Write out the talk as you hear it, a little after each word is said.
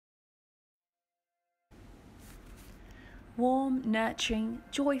Warm, nurturing,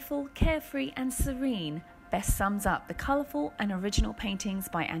 joyful, carefree and serene best sums up the colourful and original paintings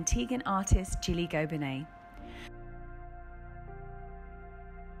by Antiguan artist Gilly Gobinet.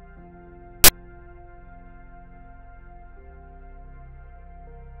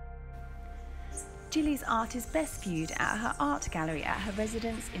 Gilly's art is best viewed at her art gallery at her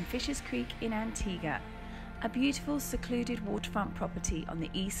residence in Fisher's Creek in Antigua, a beautiful secluded waterfront property on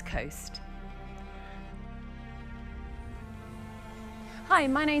the east coast. Hi,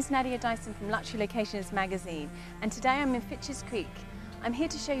 my name's Nadia Dyson from Luxury Locations magazine, and today I'm in Fisher's Creek. I'm here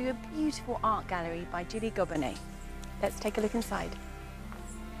to show you a beautiful art gallery by Gilly Gobinet. Let's take a look inside.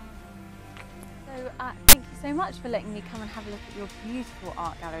 So thank you so much for letting me come and have a look at your beautiful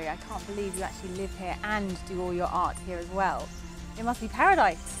art gallery. I can't believe you actually live here and do all your art here as well. It must be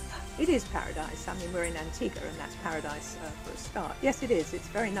paradise. It is paradise. I mean, we're in Antigua and that's paradise for a start. Yes, it is. It's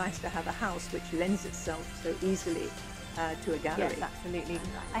very nice to have a house which lends itself so easily to a gallery. Yes, absolutely.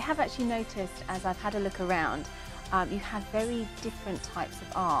 I have actually noticed as I've had a look around, you have very different types of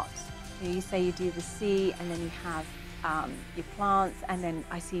art. You say you do the sea, and then you have your plants, and then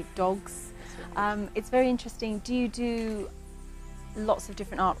I see dogs. It's very interesting. Do you do lots of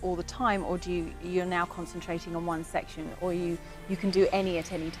different art all the time, or you're now concentrating on one section, or you can do any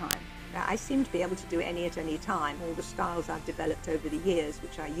at any time? I seem to be able to do any at any time. All the styles I've developed over the years,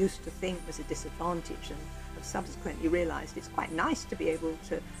 which I used to think was a disadvantage, and have subsequently realised it's quite nice to be able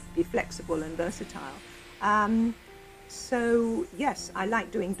to be flexible and versatile. So yes, I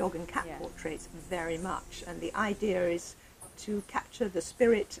like doing dog and cat portraits very much, and the idea is to capture the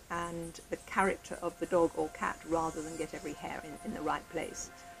spirit and the character of the dog or cat rather than get every hair in the right place.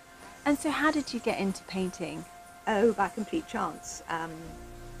 And so how did you get into painting? Oh, by complete chance.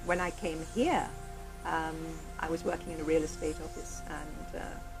 When I came here, I was working in a real estate office, and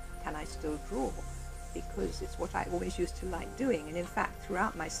can I still draw? Because it's what I always used to like doing. And in fact,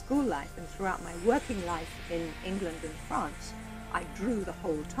 throughout my school life and throughout my working life in England and France, I drew the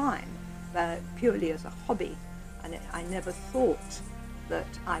whole time, purely as a hobby. And I never thought that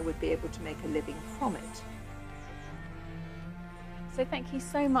I would be able to make a living from it. So thank you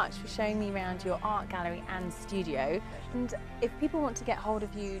so much for showing me around your art gallery and studio. And if people want to get hold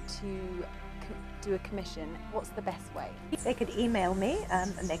of you to do a commission, what's the best way? They could email me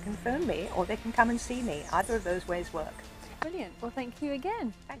and they can phone me, or they can come and see me. Either of those ways work. Brilliant. Well, thank you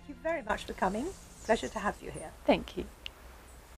again. Thank you very much for coming. Pleasure to have you here. Thank you.